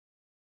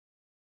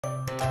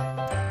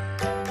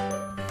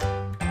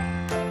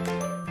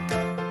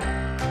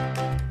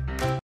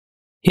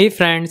Hey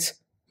friends,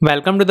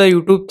 welcome to the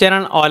YouTube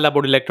channel all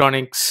about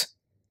electronics.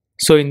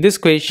 So in this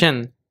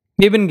question,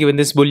 we have been given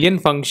this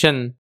Boolean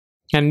function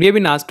and we have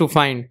been asked to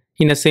find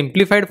in a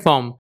simplified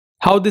form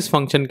how this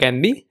function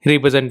can be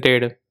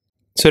represented.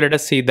 So let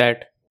us see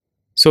that.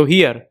 So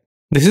here,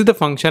 this is the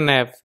function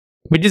f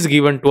which is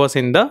given to us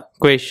in the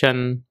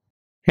question.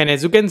 And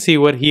as you can see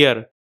over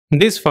here,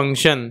 this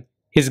function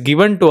is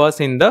given to us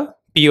in the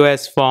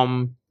POS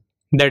form,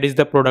 that is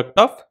the product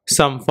of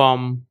sum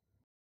form.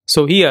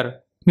 So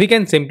here, we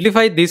can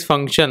simplify this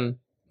function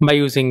by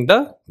using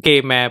the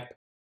k-map.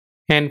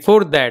 And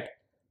for that,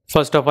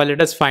 first of all,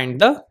 let us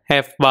find the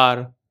f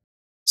bar.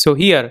 So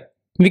here,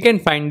 we can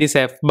find this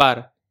f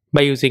bar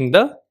by using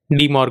the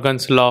De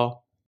Morgan's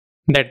law.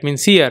 That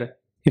means here,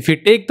 if we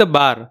take the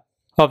bar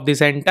of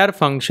this entire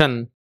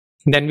function,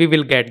 then we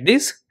will get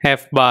this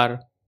f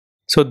bar.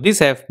 So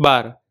this f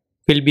bar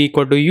will be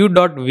equal to u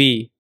dot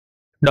v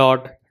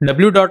dot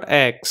w dot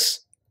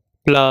x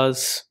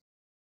plus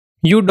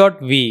u dot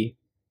v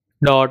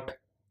dot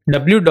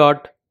w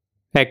dot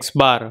x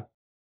bar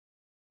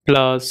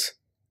plus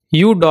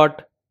u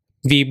dot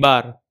v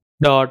bar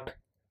dot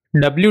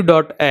w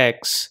dot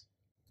x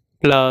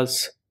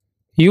plus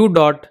u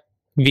dot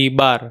v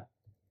bar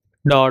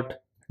dot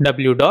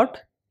w dot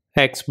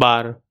x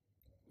bar.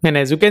 And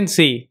as you can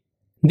see,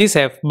 this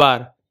f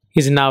bar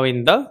is now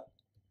in the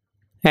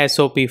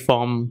SOP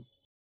form.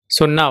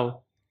 So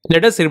now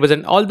let us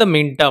represent all the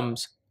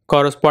minterms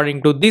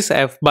corresponding to this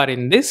f bar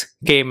in this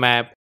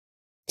k-map.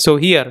 So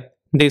here,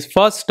 this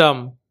first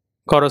term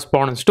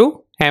corresponds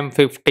to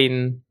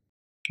M15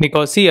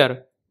 because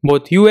here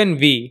both u and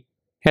v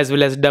as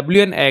well as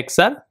w and x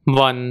are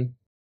 1.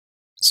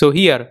 So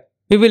here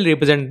we will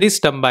represent this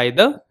term by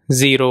the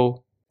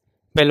 0.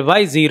 Well,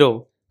 why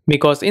 0?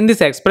 Because in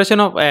this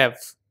expression of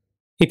f,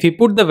 if we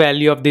put the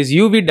value of this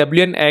u, v,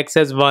 w and x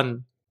as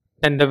 1,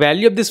 then the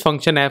value of this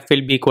function f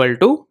will be equal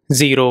to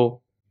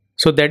 0.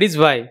 So that is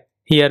why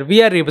here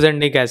we are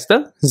representing as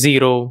the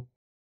 0.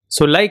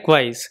 So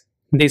likewise,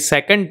 this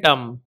second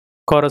term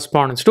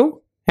corresponds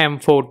to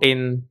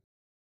M14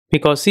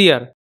 because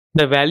here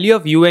the value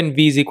of u and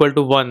v is equal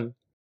to 1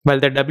 while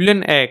the w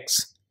and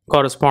x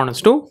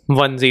corresponds to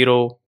 1,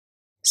 0.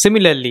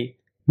 Similarly,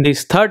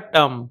 this third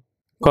term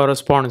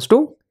corresponds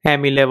to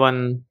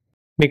M11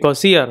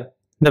 because here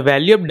the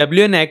value of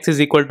w and x is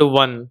equal to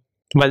 1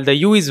 while the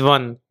u is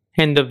 1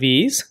 and the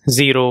v is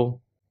 0.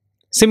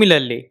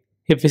 Similarly,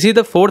 if we see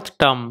the fourth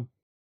term,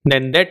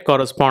 then that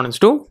corresponds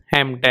to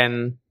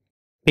M10.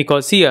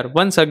 Because here,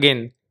 once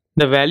again,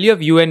 the value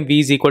of u and v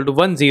is equal to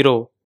 1,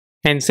 0.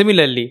 And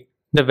similarly,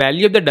 the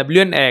value of the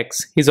w and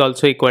x is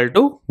also equal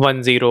to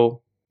 1,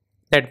 0.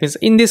 That means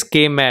in this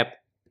k-map,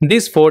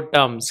 these four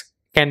terms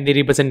can be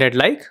represented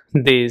like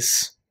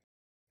this.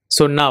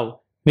 So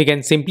now, we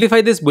can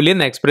simplify this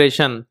Boolean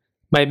expression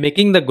by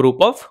making the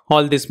group of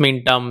all these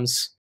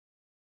minterms.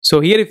 So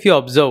here if you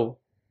observe,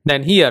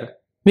 then here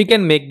we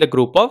can make the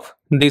group of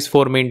these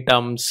four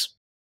minterms.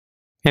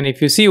 And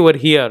if you see over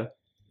here,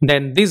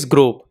 then this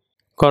group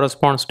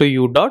corresponds to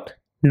u dot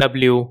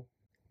w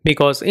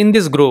because in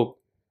this group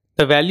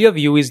the value of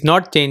u is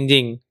not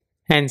changing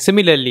and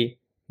similarly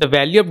the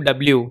value of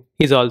w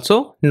is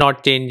also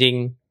not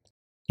changing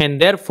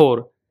and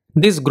therefore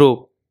this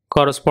group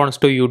corresponds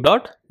to u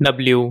dot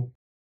w.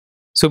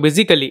 So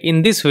basically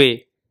in this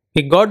way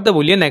we got the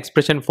Boolean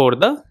expression for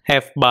the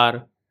f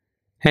bar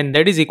and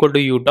that is equal to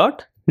u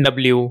dot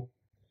w.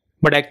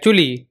 But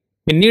actually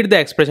we need the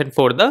expression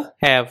for the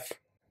f.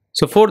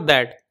 So for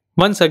that,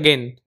 once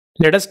again,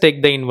 let us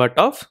take the invert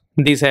of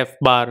this f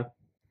bar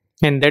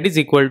and that is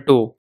equal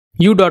to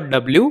u dot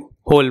w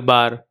whole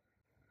bar.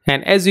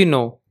 And as you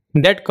know,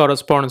 that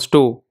corresponds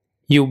to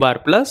u bar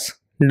plus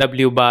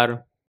w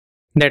bar.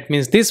 That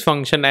means this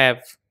function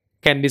f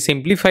can be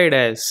simplified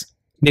as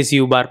this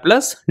u bar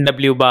plus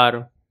w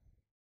bar.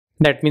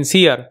 That means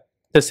here,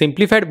 the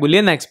simplified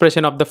Boolean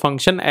expression of the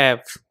function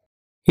f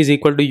is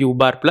equal to u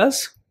bar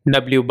plus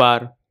w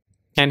bar.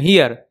 And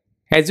here,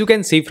 as you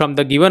can see from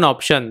the given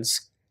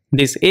options,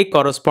 this a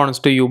corresponds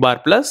to u bar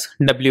plus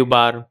w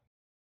bar.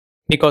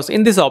 Because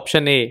in this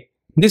option a,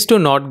 these two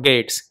NOT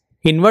gates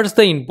inverts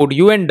the input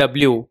u and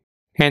w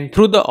and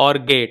through the OR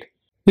gate,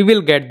 we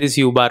will get this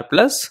u bar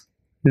plus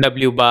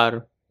w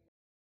bar.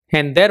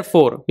 And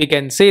therefore, we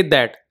can say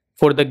that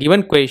for the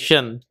given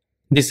question,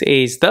 this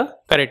a is the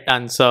correct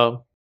answer.